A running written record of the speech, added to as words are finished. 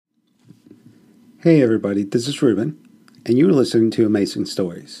Hey everybody, this is Ruben, and you're listening to Amazing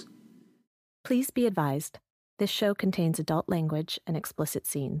Stories. Please be advised, this show contains adult language and explicit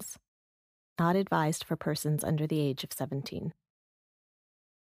scenes. Not advised for persons under the age of 17.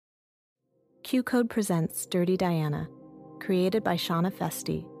 Q Code presents Dirty Diana, created by Shauna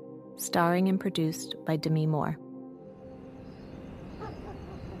Festi, starring and produced by Demi Moore.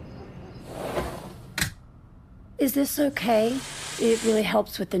 Is this okay? It really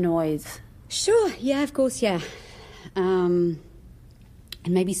helps with the noise. Sure, yeah, of course, yeah. And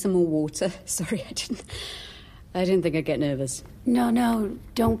maybe some more water. Sorry, I didn't think I'd get nervous. No,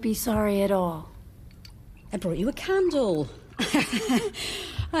 don't be sorry at all. I brought you a candle. I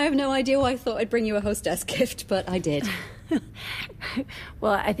have no idea why I thought I'd bring you a hostess gift, but I did.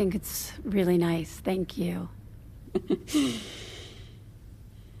 Well, I think it's really nice. Thank you.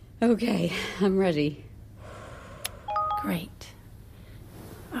 Okay, I'm ready. Great.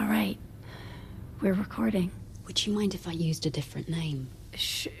 All right. We're recording. Would you mind if I used a different name?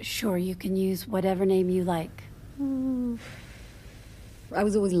 Sure, you can use whatever name you like. I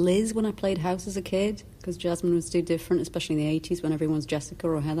was always Liz when I played house as a kid, because Jasmine was too different, especially in the 80s when everyone's Jessica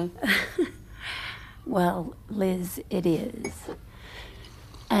or Heather. Well, Liz, it is.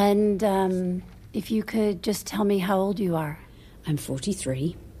 And if you could just tell me how old you are. I'm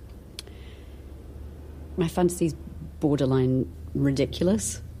 43. My fantasy's borderline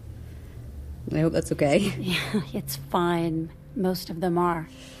ridiculous. I hope that's okay. Yeah, it's fine. Most of them are.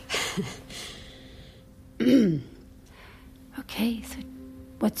 Okay, so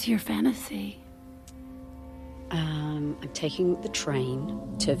what's your fantasy? I'm taking the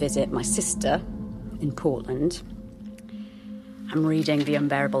train to visit my sister in Portland. I'm reading The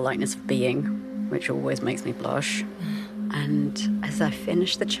Unbearable Lightness of Being, which always makes me blush. And as I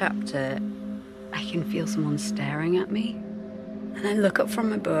finish the chapter, I can feel someone staring at me. And I look up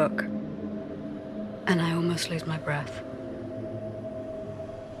from my book, and I almost lose my breath.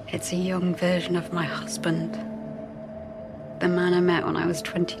 It's a young version of my husband. The man I met when I was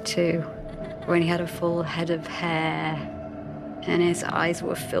 22, when he had a full head of hair, and his eyes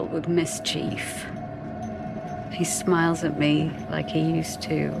were filled with mischief. He smiles at me like he used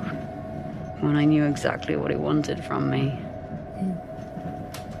to, when I knew exactly what he wanted from me.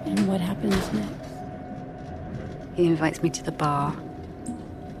 And what happens next? He invites me to the bar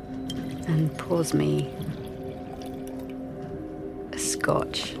and pours me a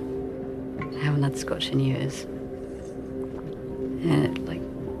scotch. I haven't had scotch in years. And it,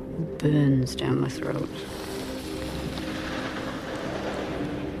 burns down my throat.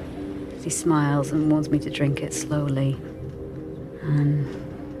 He smiles and wants me to drink it slowly. And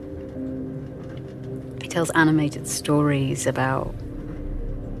he tells animated stories about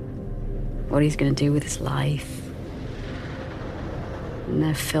what he's going to do with his life. And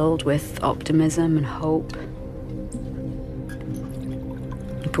they're filled with optimism and hope.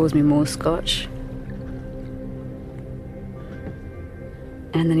 He pours me more scotch.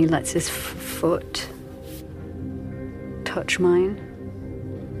 And then he lets his foot touch mine.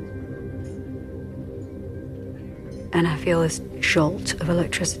 And I feel this jolt of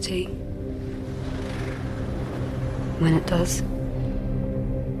electricity when it does.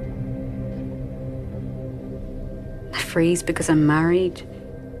 I freeze because I'm married,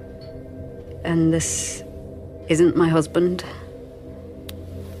 and this isn't my husband.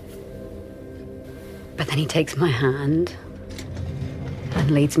 But then he takes my hand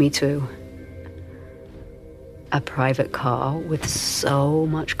and leads me to a private car with so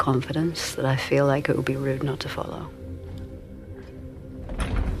much confidence that I feel like it would be rude not to follow.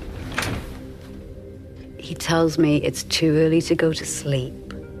 He tells me it's too early to go to sleep,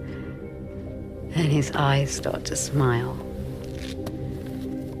 and his eyes start to smile.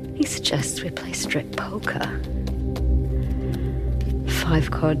 He suggests we play strip poker.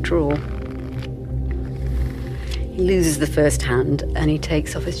 5-card draw. He loses the first hand, and he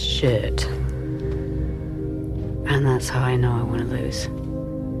takes off his shirt. And that's how I know I want to lose.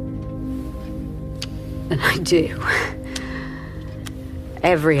 And I do.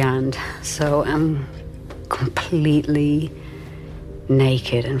 Every hand. So I'm completely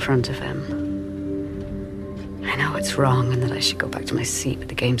naked in front of him. I know it's wrong and that I should go back to my seat, but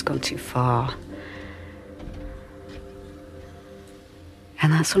the game's gone too far.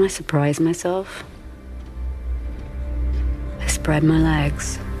 And that's when I surprise myself. I spread my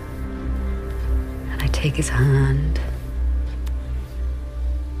legs, and I take his hand,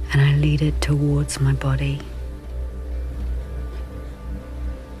 and I lead it towards my body.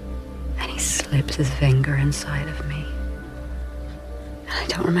 And he slips his finger inside of me. And I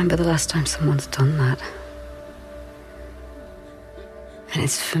don't remember the last time someone's done that. And And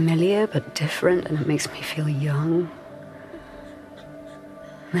it's familiar but different, and it makes me feel young.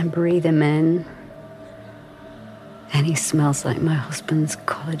 And I breathe him in, and he smells like my husband's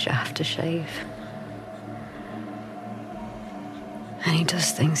college aftershave. And he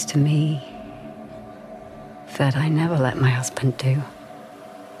does things to me that I never let my husband do.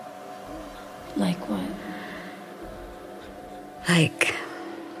 Like what? Like,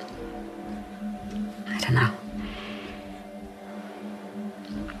 I don't know.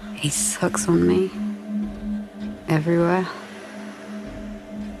 He sucks on me everywhere.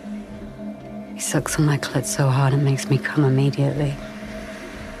 He sucks on my clit so hard it makes me come immediately.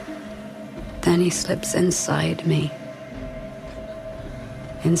 Then he slips inside me.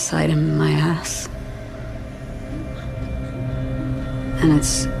 Inside in my ass. And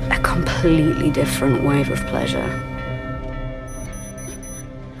it's a completely different wave of pleasure.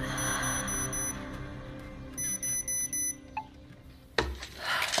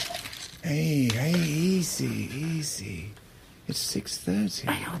 Hey, easy. It's 6:30.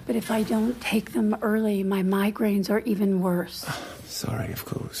 I know, but if I don't take them early, my migraines are even worse. Sorry, of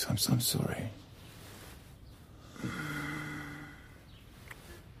course. I'm sorry.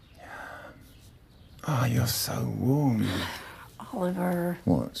 Oh, you're so warm. Oliver.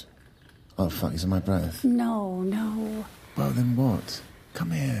 What? Oh, fuck, is it my breath? No. Well, then what?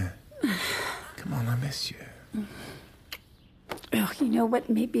 Come here. Come on, I miss you. Oh, you know what?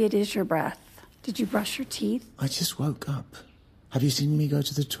 Maybe it is your breath. Did you brush your teeth? I just woke up. Have you seen me go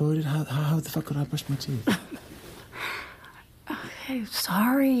to the toilet? How the fuck could I brush my teeth? Okay,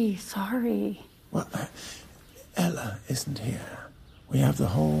 sorry. Well, Ella isn't here. We have the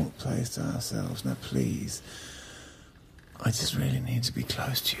whole place to ourselves. Now, please, I just really need to be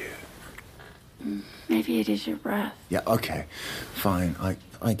close to you. Maybe it is your breath. Yeah, okay. Fine.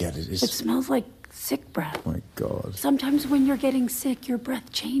 I get it. It smells like sick breath. My God. Sometimes when you're getting sick, your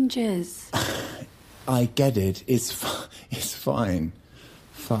breath changes. I get it. It's fine.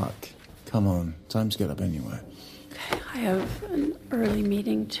 Fuck. Come on. Time to get up anyway. Okay, I have an early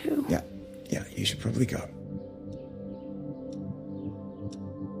meeting too. Yeah, you should probably go.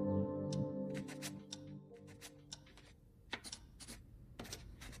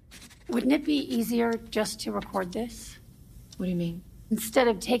 Wouldn't it be easier just to record this? What do you mean? Instead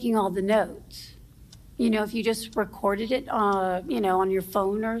of taking all the notes. You know, if you just recorded it, on your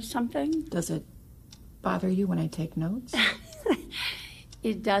phone or something. Does it bother you when I take notes?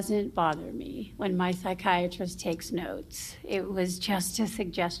 It doesn't bother me when my psychiatrist takes notes. It was just a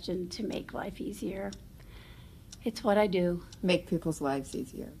suggestion to make life easier. It's what I do. Make people's lives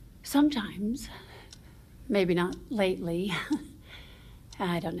easier. Sometimes. Maybe not lately.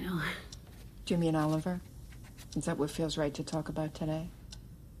 I don't know. Jimmy and Oliver? Is that what feels right to talk about today?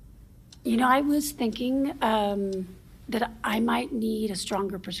 You know, I was thinking that I might need a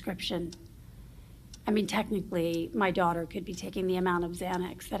stronger prescription. I mean, technically, my daughter could be taking the amount of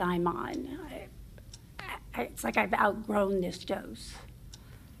Xanax that I'm on. It's like I've outgrown this dose.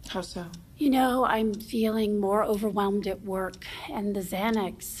 How so? You know, I'm feeling more overwhelmed at work, and the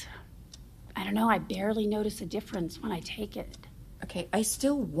Xanax, I don't know, I barely notice a difference when I take it. Okay, I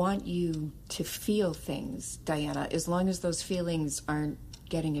still want you to feel things, Diana, as long as those feelings aren't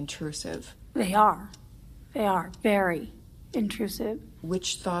getting intrusive. They are. They are very intrusive.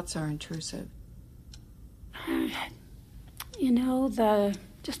 Which thoughts are intrusive? You know,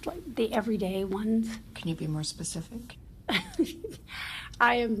 just like the everyday ones. Can you be more specific?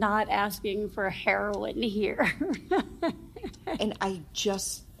 I am not asking for heroin here. And I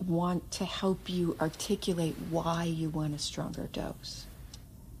just want to help you articulate why you want a stronger dose.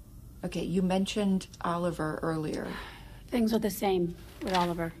 Okay, you mentioned Oliver earlier. Things are the same with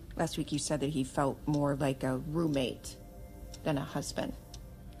Oliver. Last week you said that he felt more like a roommate than a husband.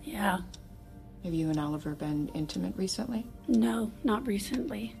 Yeah. Have you and Oliver been intimate recently? No, not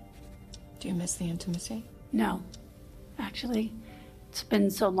recently. Do you miss the intimacy? No. Actually, it's been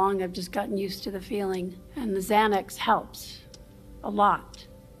so long I've just gotten used to the feeling. And the Xanax helps. A lot.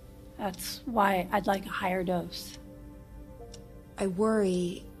 That's why I'd like a higher dose. I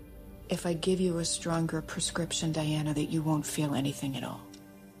worry if I give you a stronger prescription, Diana, that you won't feel anything at all.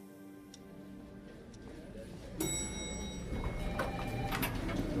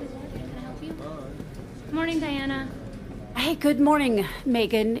 Morning, Diana. Hey, good morning,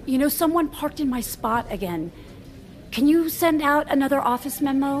 Megan. You know, someone parked in my spot again. Can you send out another office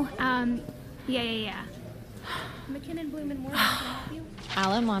memo? Yeah. McKinnon, Bloom, and Morgan, can I help you?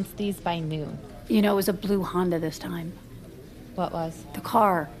 Alan wants these by noon. You know, it was a blue Honda this time. What was? The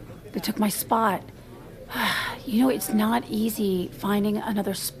car. They took my spot. You know, it's not easy finding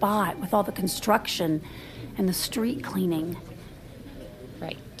another spot with all the construction and the street cleaning.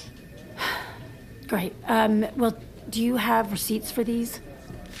 Great. Well, do you have receipts for these?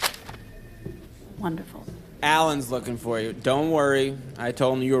 Wonderful. Alan's looking for you. Don't worry. I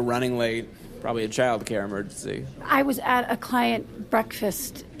told him you were running late. Probably a childcare emergency. I was at a client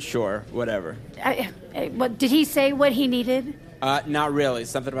breakfast. Sure, whatever. What did he say what he needed? Not really.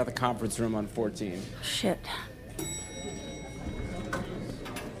 Something about the conference room on 14. Shit.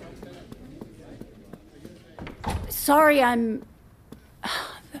 Sorry, I'm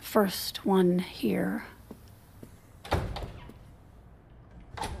the first one here.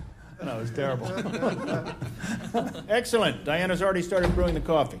 No, it was terrible. Excellent. Diana's already started brewing the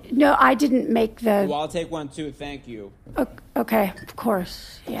coffee. No, I didn't make the... Well, I'll take one, too. Thank you. Okay, of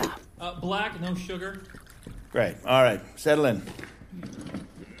course, yeah. Black, no sugar. Great. All right, settle in.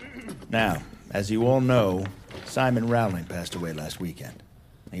 Now, as you all know, Simon Rowling passed away last weekend.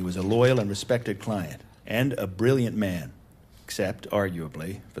 He was a loyal and respected client, and a brilliant man, except,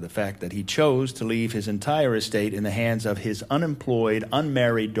 arguably, for the fact that he chose to leave his entire estate in the hands of his unemployed,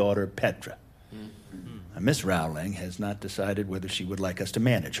 unmarried daughter, Petra. Now, Miss Rowling has not decided whether she would like us to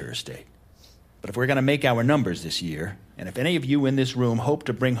manage her estate. But if we're going to make our numbers this year, and if any of you in this room hope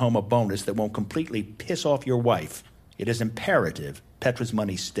to bring home a bonus that won't completely piss off your wife, it is imperative Petra's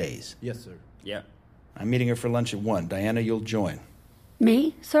money stays. Yes, sir. Yeah. I'm meeting her for lunch at 1. Diana, you'll join.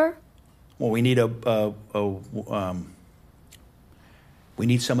 Me, sir? Well, we need we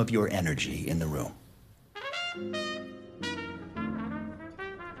need some of your energy in the room.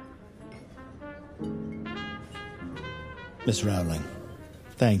 Miss Rowling,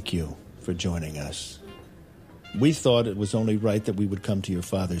 thank you for joining us. We thought it was only right that we would come to your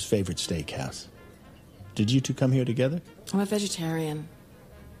father's favorite steakhouse. Did you two come here together? I'm a vegetarian,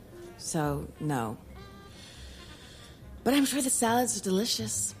 so no. But I'm sure the salads are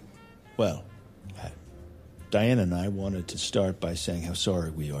delicious. Well, Diana and I wanted to start by saying how sorry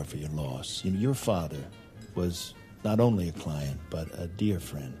we are for your loss. You know, your father was not only a client, but a dear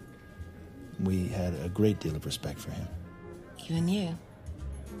friend. We had a great deal of respect for him. Even you.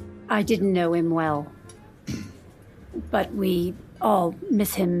 I didn't know him well, but we all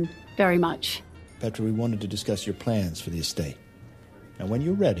miss him very much. Petra, we wanted to discuss your plans for the estate. Now, when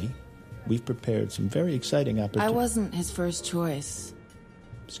you're ready, we've prepared some very exciting opportunities. I wasn't his first choice.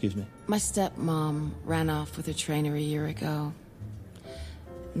 Excuse me? My stepmom ran off with her trainer a year ago.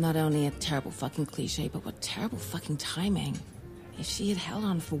 Not only a terrible fucking cliche, but what terrible fucking timing. If she had held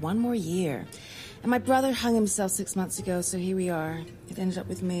on for one more year. And my brother hung himself 6 months ago, so here we are. It ended up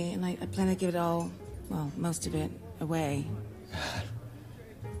with me, and I plan to give it all, well, most of it, away.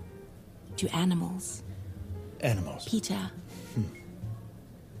 To animals. Animals? PETA.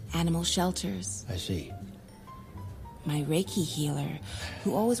 Animal shelters. I see. My Reiki healer,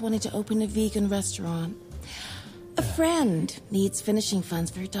 who always wanted to open a vegan restaurant. A friend needs finishing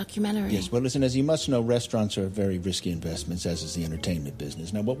funds for her documentary. Yes, well, listen, as you must know, restaurants are very risky investments, as is the entertainment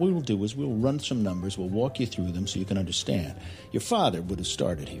business. Now, what we will do is we'll run some numbers, we'll walk you through them so you can understand. Your father would have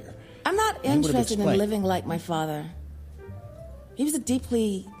started here. I'm not interested in living like my father. He was a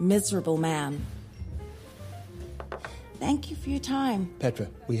deeply miserable man. Thank you for your time. Petra,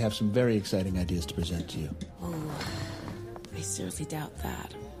 we have some very exciting ideas to present to you. Oh, I seriously doubt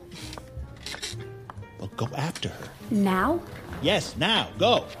that. Well, go after her. Now? Yes, now,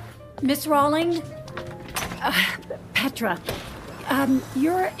 go. Miss Rawling? Petra,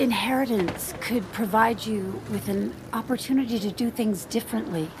 your inheritance could provide you with an opportunity to do things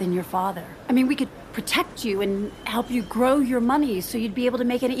differently than your father. I mean, we could protect you and help you grow your money so you'd be able to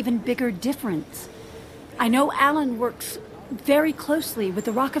make an even bigger difference. I know Alan works very closely with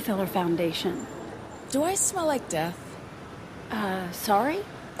the Rockefeller Foundation. Do I smell like death? Sorry?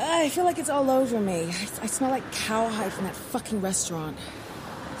 I feel like it's all over me. I smell like cowhide from that fucking restaurant.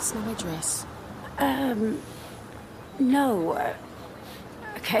 Smell my dress. No.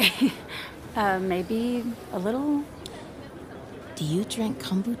 Okay. Maybe a little. Do you drink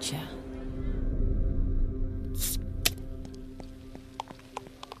kombucha?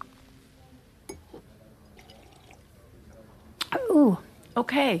 Ooh,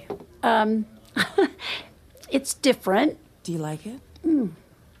 okay. It's different. Do you like it?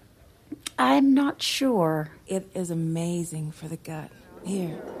 I'm not sure. It is amazing for the gut.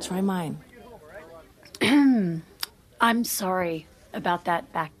 Here, try mine. I'm sorry about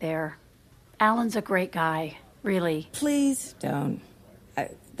that back there. Alan's a great guy, really. Please don't.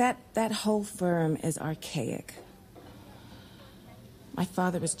 That whole firm is archaic. My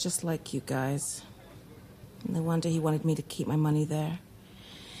father was just like you guys. No wonder he wanted me to keep my money there.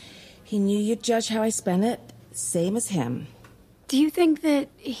 He knew you'd judge how I spent it, same as him. Do you think that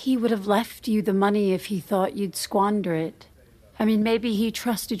he would have left you the money if he thought you'd squander it? I mean, maybe he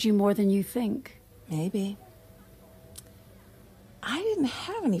trusted you more than you think. Maybe. I didn't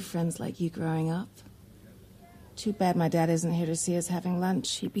have any friends like you growing up. Too bad my dad isn't here to see us having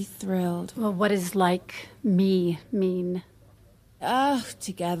lunch. He'd be thrilled. Well, what does like me mean?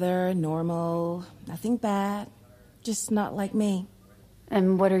 Together, normal, nothing bad. Just not like me.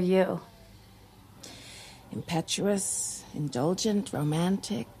 And what are you? Impetuous, indulgent,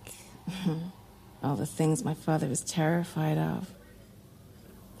 romantic. All the things my father was terrified of.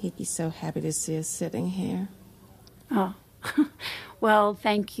 He'd be so happy to see us sitting here. Oh. Well,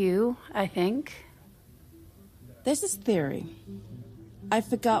 thank you, I think. There's this theory. I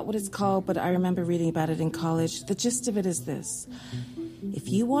forgot what it's called, but I remember reading about it in college. The gist of it is this. If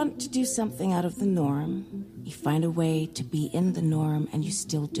you want to do something out of the norm, you find a way to be in the norm and you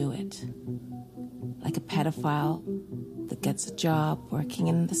still do it. Like a pedophile that gets a job working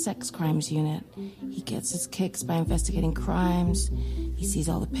in the sex crimes unit. He gets his kicks by investigating crimes. He sees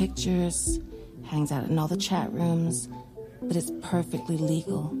all the pictures, hangs out in all the chat rooms, but it's perfectly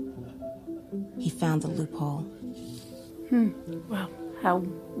legal. He found the loophole. Well, how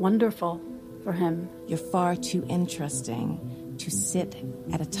wonderful for him. You're far too interesting to sit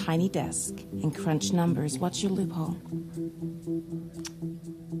at a tiny desk and crunch numbers. What's your loophole?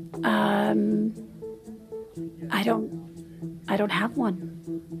 I don't have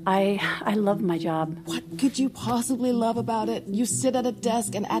one. I love my job. What could you possibly love about it? You sit at a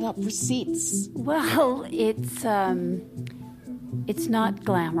desk and add up receipts. Well, it's not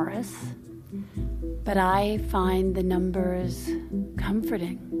glamorous, but I find the numbers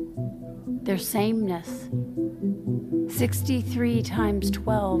comforting. Their sameness. 63 times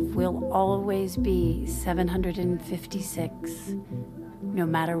 12 will always be 756, no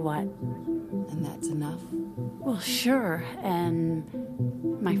matter what. And that's enough? Well, sure. And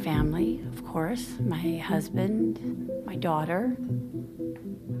my family, of course, my husband, my daughter.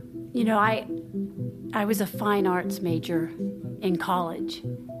 You know, I was a fine arts major in college.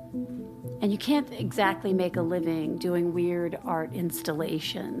 And you can't exactly make a living doing weird art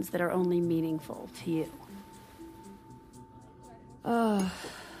installations that are only meaningful to you.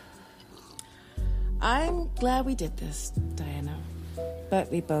 I'm glad we did this, Diana. But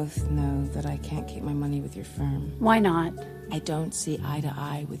we both know that I can't keep my money with your firm. Why not? I don't see eye to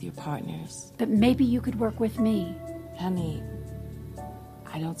eye with your partners. But maybe you could work with me. Honey,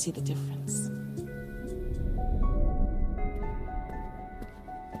 I don't see the difference.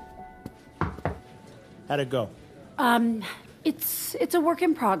 How'd it go? It's a work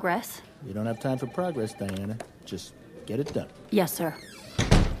in progress. You don't have time for progress, Diana. Just get it done. Yes, sir.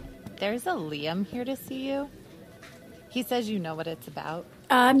 There's a Liam here to see you. He says you know what it's about.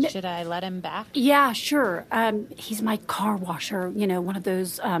 Should I let him back? Yeah, sure. He's my car washer, you know, one of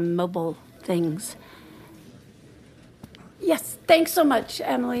those mobile things. Yes, thanks so much,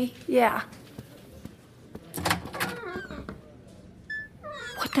 Emily. Yeah.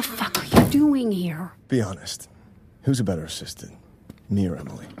 What the fuck are you doing here? Be honest. Who's a better assistant? Me or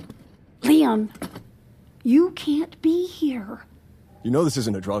Emily? Liam, you can't be here. You know this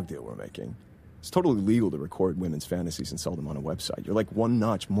isn't a drug deal we're making. It's totally legal to record women's fantasies and sell them on a website. You're like one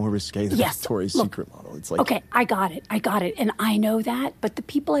notch more risque than a Victoria's Secret model. It's like... Okay, I got it. And I know that, but the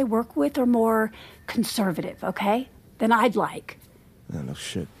people I work with are more conservative, okay? Than I'd like. Yeah, no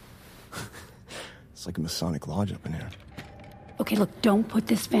shit. It's like a Masonic lodge up in here. Okay, look, don't put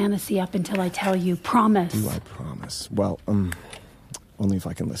this fantasy up until I tell you. Promise. Do I promise? Well, only if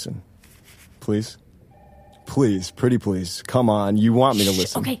I can listen. Please? Please, pretty please. Come on, you want me to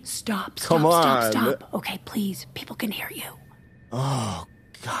listen. Okay, stop. Okay, please, people can hear you. Oh,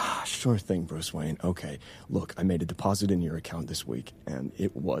 gosh, sure thing, Bruce Wayne. Okay, look, I made a deposit in your account this week, and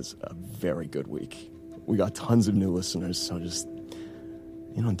it was a very good week. We got tons of new listeners, so just,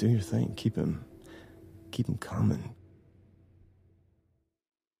 do your thing. Keep him coming.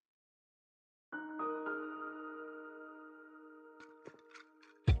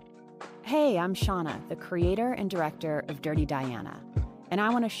 Hey, I'm Shauna, the creator and director of Dirty Diana, and I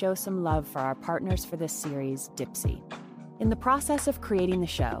want to show some love for our partners for this series, Dipsea. In the process of creating the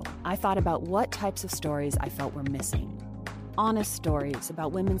show, I thought about what types of stories I felt were missing. Honest stories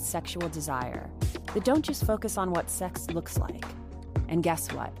about women's sexual desire that don't just focus on what sex looks like. And guess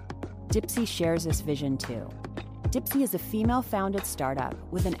what? Dipsea shares this vision too. Dipsea is a female-founded startup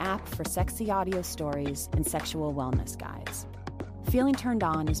with an app for sexy audio stories and sexual wellness guides. Feeling turned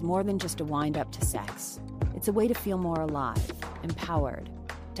on is more than just a wind-up to sex. It's a way to feel more alive, empowered,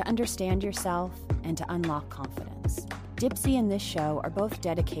 to understand yourself, and to unlock confidence. Dipsea and this show are both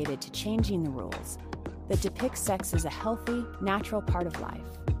dedicated to changing the rules that depict sex as a healthy, natural part of life.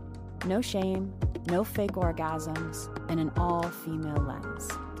 No shame, no fake orgasms, and an all-female lens.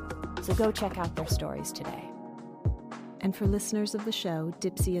 so go check out their stories today. And for listeners of the show,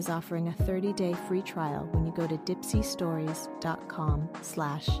 Dipsea is offering a 30-day free trial when you go to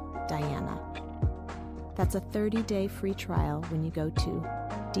dipseastories.com/Diana. That's a 30-day free trial when you go to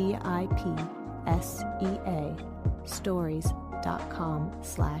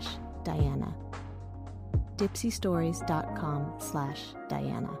dipseastories.com/Diana.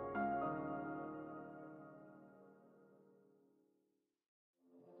 dipseastories.com/Diana.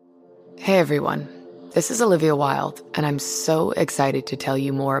 Hey everyone, this is Olivia Wilde, and I'm so excited to tell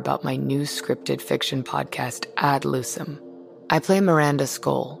you more about my new scripted fiction podcast, Ad Lucem. I play Miranda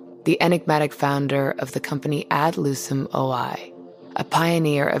Skoll, the enigmatic founder of the company Ad Lucem OI, a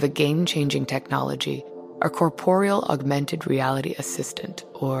pioneer of a game-changing technology, a corporeal augmented reality assistant,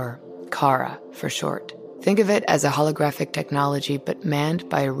 or Kara for short. Think of it as a holographic technology but manned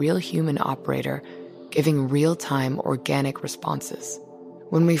by a real human operator, giving real-time organic responses.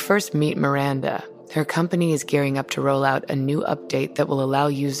 When we first meet Miranda, her company is gearing up to roll out a new update that will allow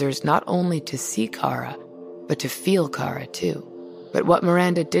users not only to see Kara, but to feel Kara too. But what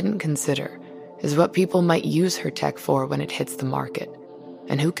Miranda didn't consider is what people might use her tech for when it hits the market,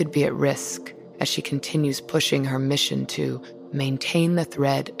 and who could be at risk as she continues pushing her mission to maintain the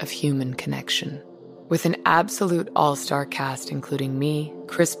thread of human connection. With an absolute all-star cast including me,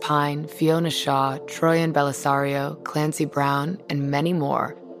 Chris Pine, Fiona Shaw, Troyan Belisario, Clancy Brown, and many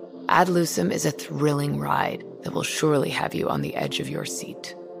more, Ad Lucem is a thrilling ride that will surely have you on the edge of your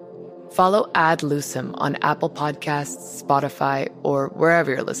seat. Follow Ad Lucem on Apple Podcasts, Spotify, or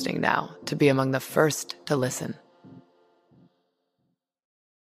wherever you're listening now to be among the first to listen.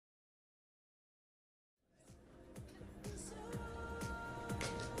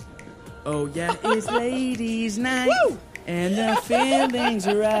 Oh yeah, it's ladies' night. Woo! And the feelings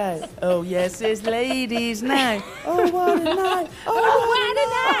are right. Oh yes, it's ladies' night. Oh what a night. Oh what a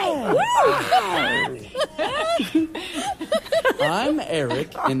night. I'm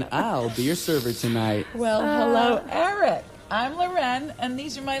Eric, and I'll be your server tonight. Well, hello, Eric. I'm Loren, and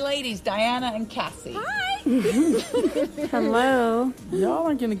these are my ladies, Diana and Cassie. Hi. Hello. Y'all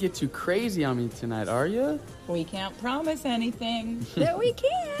aren't gonna get too crazy on me tonight, are you? We can't promise anything. No, we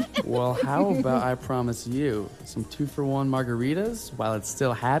can't. Well, how about I promise you some 2-for-1 margaritas while it's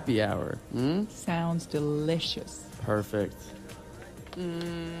still happy hour? Sounds delicious. Perfect.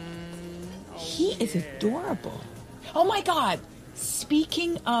 He is adorable. Oh my God.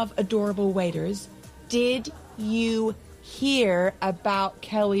 Speaking of adorable waiters, did you hear about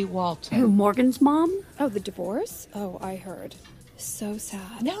Kelly Walton? Who, Morgan's mom? Oh, the divorce? Oh, I heard. So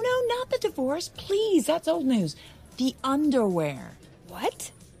sad. No, not the divorce. Please, that's old news. The underwear.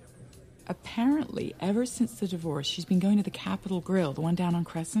 What? Apparently, ever since the divorce, she's been going to the Capitol Grill, the one down on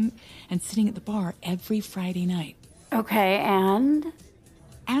Crescent, and sitting at the bar every Friday night. Okay, and?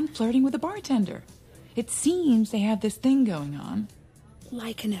 And flirting with a bartender. It seems they have this thing going on.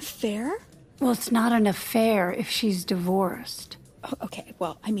 Like an affair? Well, it's not an affair if she's divorced. Oh, okay,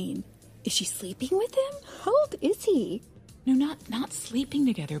 well, I mean, is she sleeping with him? How old is he? No, not sleeping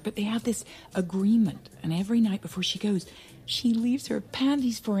together, but they have this agreement. And every night before she goes, she leaves her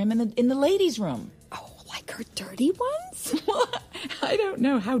panties for him in the ladies' room. Oh, like her dirty ones? I don't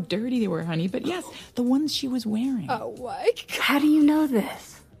know how dirty they were, honey, but yes, the ones she was wearing. Oh, my God. How do you know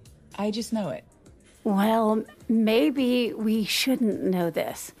this? I just know it. Well, maybe we shouldn't know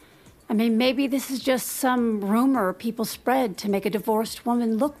this. I mean, maybe this is just some rumor people spread to make a divorced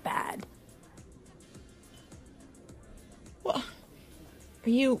woman look bad. Well, are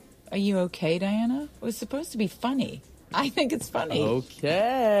you okay, Diana? It was supposed to be funny. I think it's funny.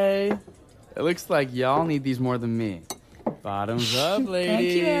 Okay. It looks like y'all need these more than me. Bottoms up, ladies.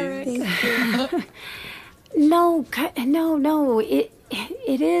 Thank you, Eric. Thank you. No.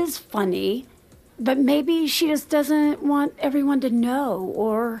 It is funny. But maybe she just doesn't want everyone to know,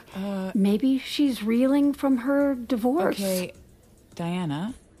 or maybe she's reeling from her divorce. Okay,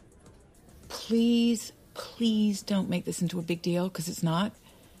 Diana, please don't make this into a big deal, because it's not.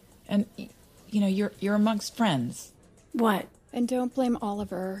 And, you're amongst friends. What? And don't blame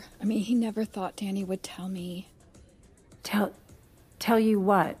Oliver. I mean, he never thought Danny would tell me. Tell you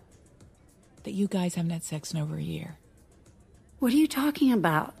what? That you guys haven't had sex in over a year. What are you talking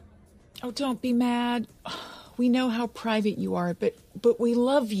about? Oh, don't be mad. We know how private you are, but we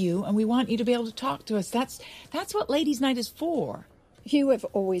love you, and we want you to be able to talk to us. That's what Ladies' Night is for. You have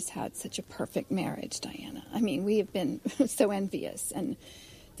always had such a perfect marriage, Diana. I mean, we have been so envious, and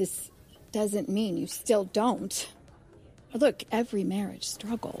this doesn't mean you still don't. Look, every marriage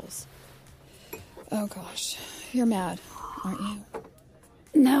struggles. Oh, gosh. You're mad, aren't you?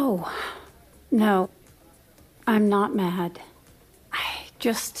 No. I'm not mad.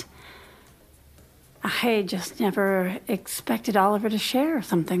 I just never expected Oliver to share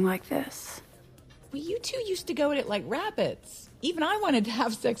something like this. Well, you two used to go at it like rabbits. Even I wanted to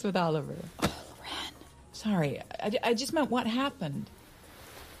have sex with Oliver. Oh, Loren. Sorry, I just meant what happened.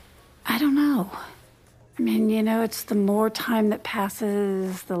 I don't know. I mean, it's the more time that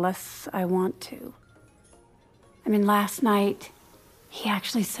passes, the less I want to. I mean, last night, he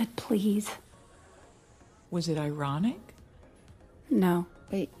actually said please. Was it ironic? No.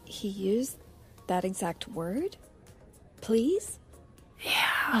 Wait, he used that exact word? Please? Yeah.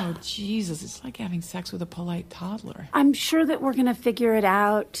 Oh, Jesus, it's like having sex with a polite toddler. I'm sure that we're gonna figure it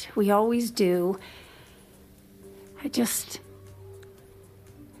out. We always do. I just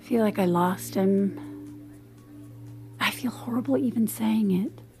feel like I lost him. I feel horrible even saying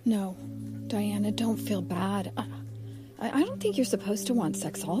it. No, Diana, don't feel bad. I don't think you're supposed to want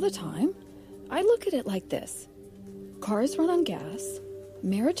sex all the time. I look at it like this. Cars run on gas.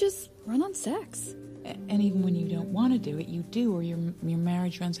 Marriages run on sex. And even when you don't want to do it, you do, or your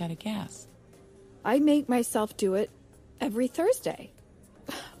marriage runs out of gas. I make myself do it every Thursday.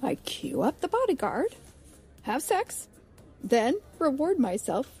 I queue up the bodyguard, have sex, then reward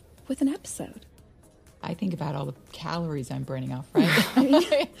myself with an episode. I think about all the calories I'm burning off, right? I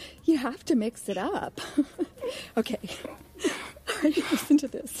mean, you have to mix it up. Okay. All right, listen to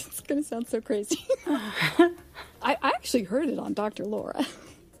this. It's going to sound so crazy. I actually heard it on Dr. Laura.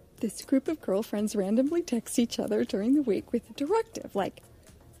 This group of girlfriends randomly text each other during the week with a directive, like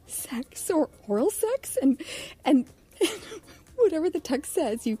sex or oral sex, and whatever the text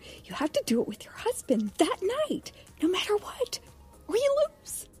says, you have to do it with your husband that night, no matter what, or you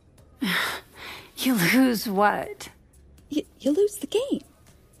lose. You lose what? You lose the game.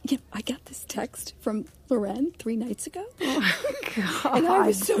 I got this text from Loren 3 nights ago. Oh, God. And I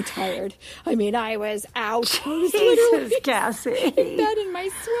was so tired. I mean, I was out. Jesus, Cassie. In bed in my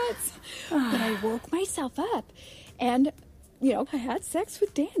sweats. But I woke myself up. And, I had sex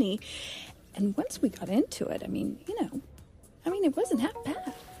with Danny. And once we got into it, I mean, it wasn't half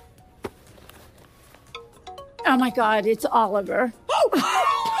bad. Oh, my God, it's Oliver. Do you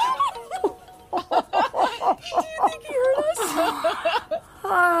think he heard us?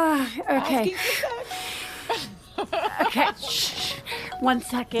 Okay. Okay. Shh. 1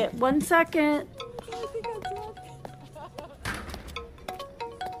 second. 1 second.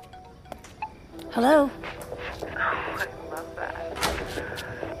 Hello? I love that.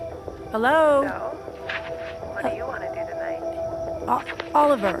 Hello? So, what do you want to do tonight?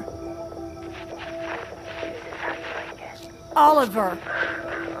 Oliver. Oliver. I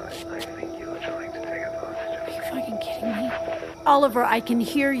think you were trying to take advantage of me. Are you fucking kidding me? Oliver, I can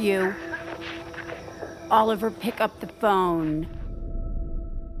hear you. Oliver, pick up the phone.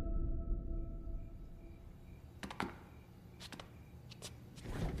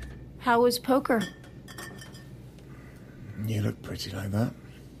 How was poker? You look pretty like that.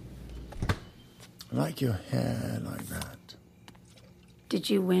 I like your hair like that. Did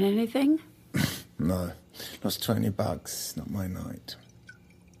you win anything? No. Lost $20. Not my night.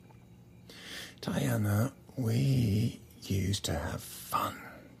 Diana, we used to have fun,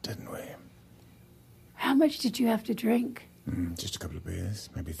 didn't we? How much did you have to drink? Just a couple of beers,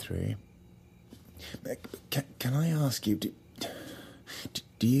 maybe 3. Can I ask you,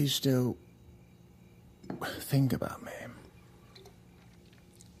 do you still think about me?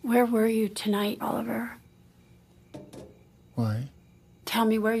 Where were you tonight, Oliver? Why? Tell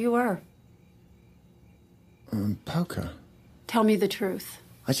me where you were. Poker. Tell me the truth.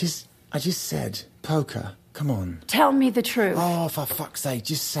 I just said poker. Come on. Tell me the truth. Oh, for fuck's sake,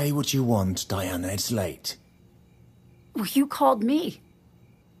 just say what you want, Diana. It's late. Well, you called me.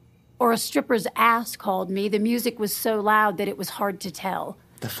 Or a stripper's ass called me. The music was so loud that it was hard to tell.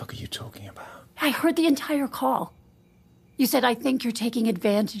 The fuck are you talking about? I heard the entire call. You said, I think you're taking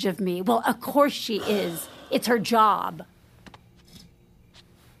advantage of me. Well, of course she is. It's her job.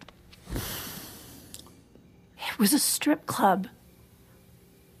 It was a strip club.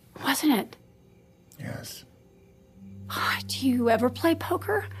 Wasn't it? Yes. Do you ever play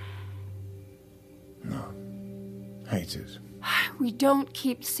poker? No. Hate it. We don't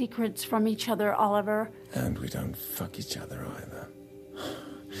keep secrets from each other, Oliver. And we don't fuck each other either.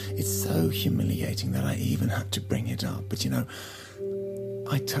 It's so humiliating that I even had to bring it up. But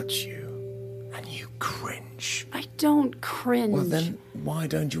I touch you and you cringe. I don't cringe. Well, then why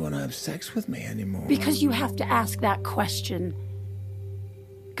don't you want to have sex with me anymore? Because you have to ask that question.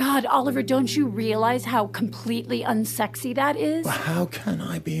 God, Oliver, don't you realize how completely unsexy that is? Well, how can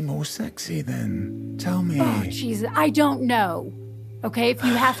I be more sexy then? Tell me. Oh, Jesus, I don't know. Okay, if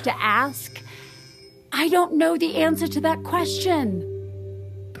you have to ask, I don't know the answer to that question.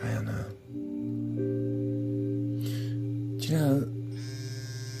 Diana, You know,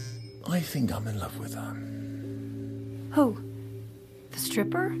 I think I'm in love with her. Who? The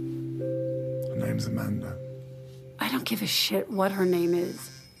stripper? Her name's Amanda. I don't give a shit what her name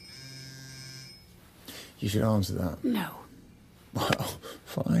is. You should answer that. No. Well,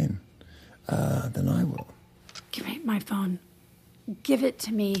 fine. Then I will. Give me my phone. Give it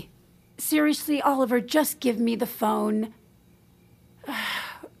to me. Seriously, Oliver, just give me the phone.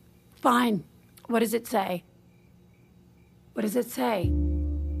 Fine. What does it say? What does it say?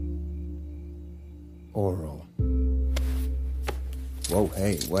 Oral. Whoa,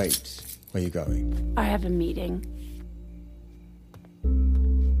 hey, wait. Where are you going? I have a meeting.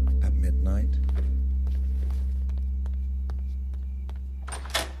 At midnight?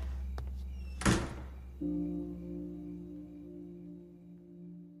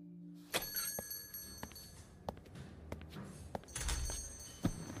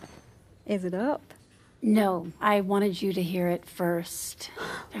 Is it up? No, I wanted you to hear it first.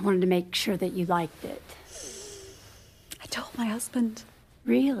 I wanted to make sure that you liked it. I told my husband.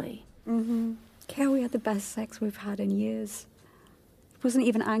 Really? Mm-hmm. Kerry had the best sex we've had in years. He wasn't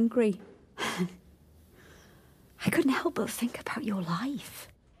even angry. I couldn't help but think about your life.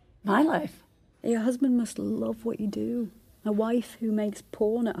 My life? Your husband must love what you do. A wife who makes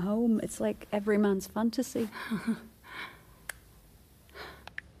porn at home. It's like every man's fantasy.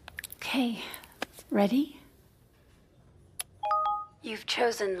 Okay, ready? You've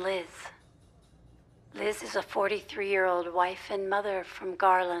chosen Liz. Liz is a 43-year-old wife and mother from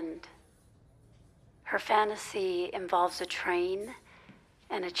Garland. Her fantasy involves a train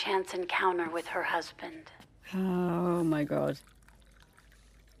and a chance encounter with her husband. Oh my God.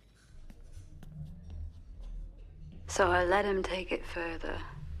 So I let him take it further.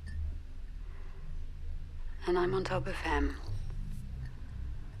 And I'm on top of him.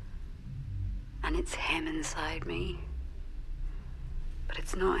 And it's him inside me. But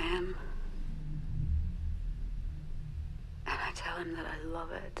it's not him. And I tell him that I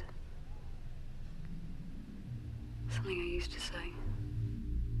love it. Something I used to say.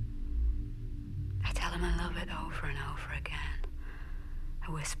 I tell him I love it over and over again.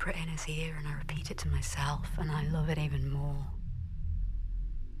 I whisper it in his ear and I repeat it to myself, and I love it even more.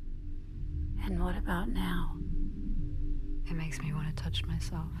 And what about now? It makes me want to touch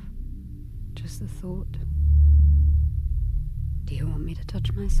myself. Just the thought. Do you want me to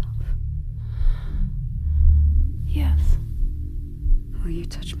touch myself? Yes. Will you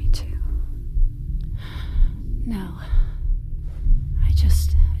touch me too? No. I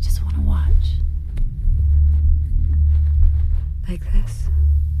just want to watch. Like this?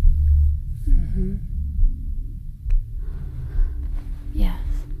 Mm-hmm. Yes.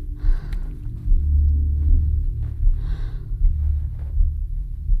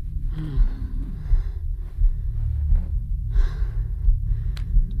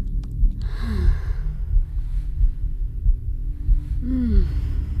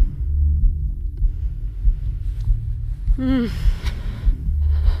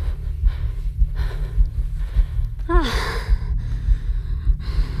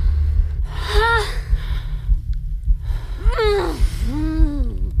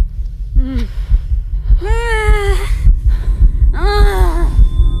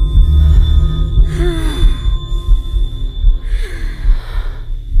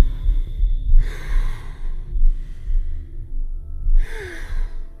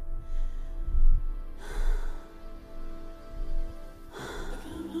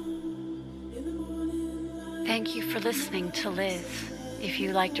 Thank you for listening to Liz. If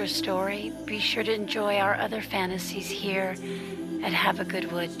you liked her story, be sure to enjoy our other fantasies here at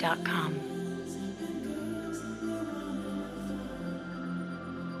haveagoodwood.com.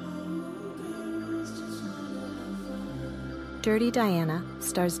 Dirty Diana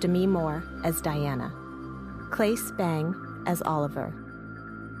stars Demi Moore as Diana, Clay Spang as Oliver,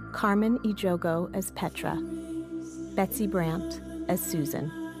 Carmen Ejogo as Petra, Betsy Brandt as Susan,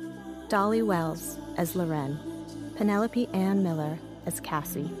 Dolly Wells as Loren, Penelope Ann Miller as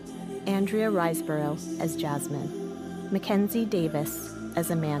Cassie, Andrea Riseborough as Jasmine, Mackenzie Davis as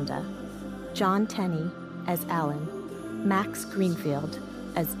Amanda, John Tenney as Alan, Max Greenfield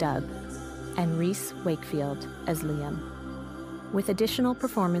as Doug, and Reese Wakefield as Liam, with additional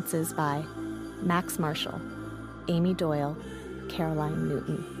performances by Max Marshall, Amy Doyle, Caroline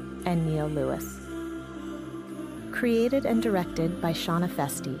Newton, and Neil Lewis. Created and directed by Shauna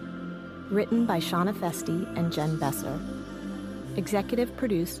Festi. Written by Shauna Festi and Jen Besser. Executive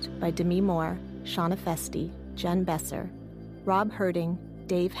produced by Demi Moore, Shauna Festi, Jen Besser, Rob Herding,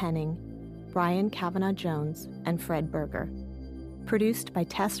 Dave Henning, Brian Kavanaugh-Jones, and Fred Berger. Produced by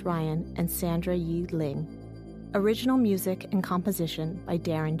Tess Ryan and Sandra Yi Ling. Original music and composition by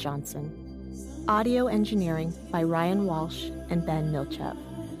Darren Johnson. Audio engineering by Ryan Walsh and Ben Milchev.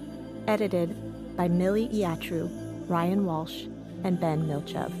 Edited by Millie Iatru, Ryan Walsh, and Ben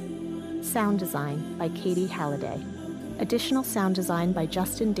Milchev. Sound design by Katie Halliday. Additional sound design by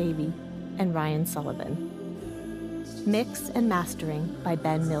Justin Davey and Ryan Sullivan. Mix and mastering by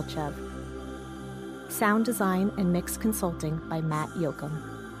Ben Milchev. Sound design and mix consulting by Matt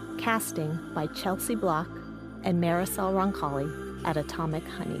Yoakum. Casting by Chelsea Block and Marisol Roncalli at Atomic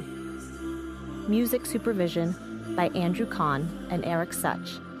Honey. Music supervision by Andrew Kahn and Eric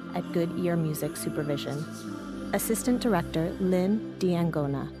Such at Good Ear Music Supervision. Assistant Director Lynn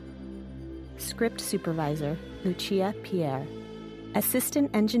Diangona. Script Supervisor Lucia Pierre. Assistant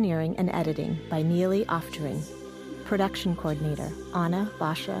Engineering and Editing by Neely Oftering. Production Coordinator Anna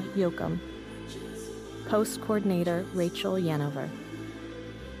Basha Yoakum. Post Coordinator Rachel Yanover.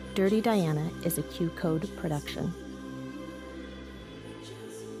 Dirty Diana is a Q Code production.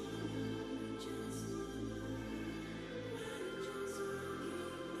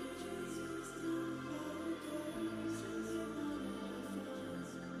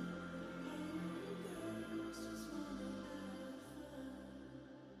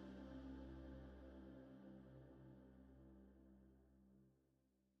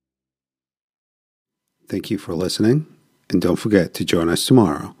 Thank you for listening, and don't forget to join us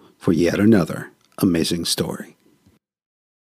tomorrow for yet another amazing story.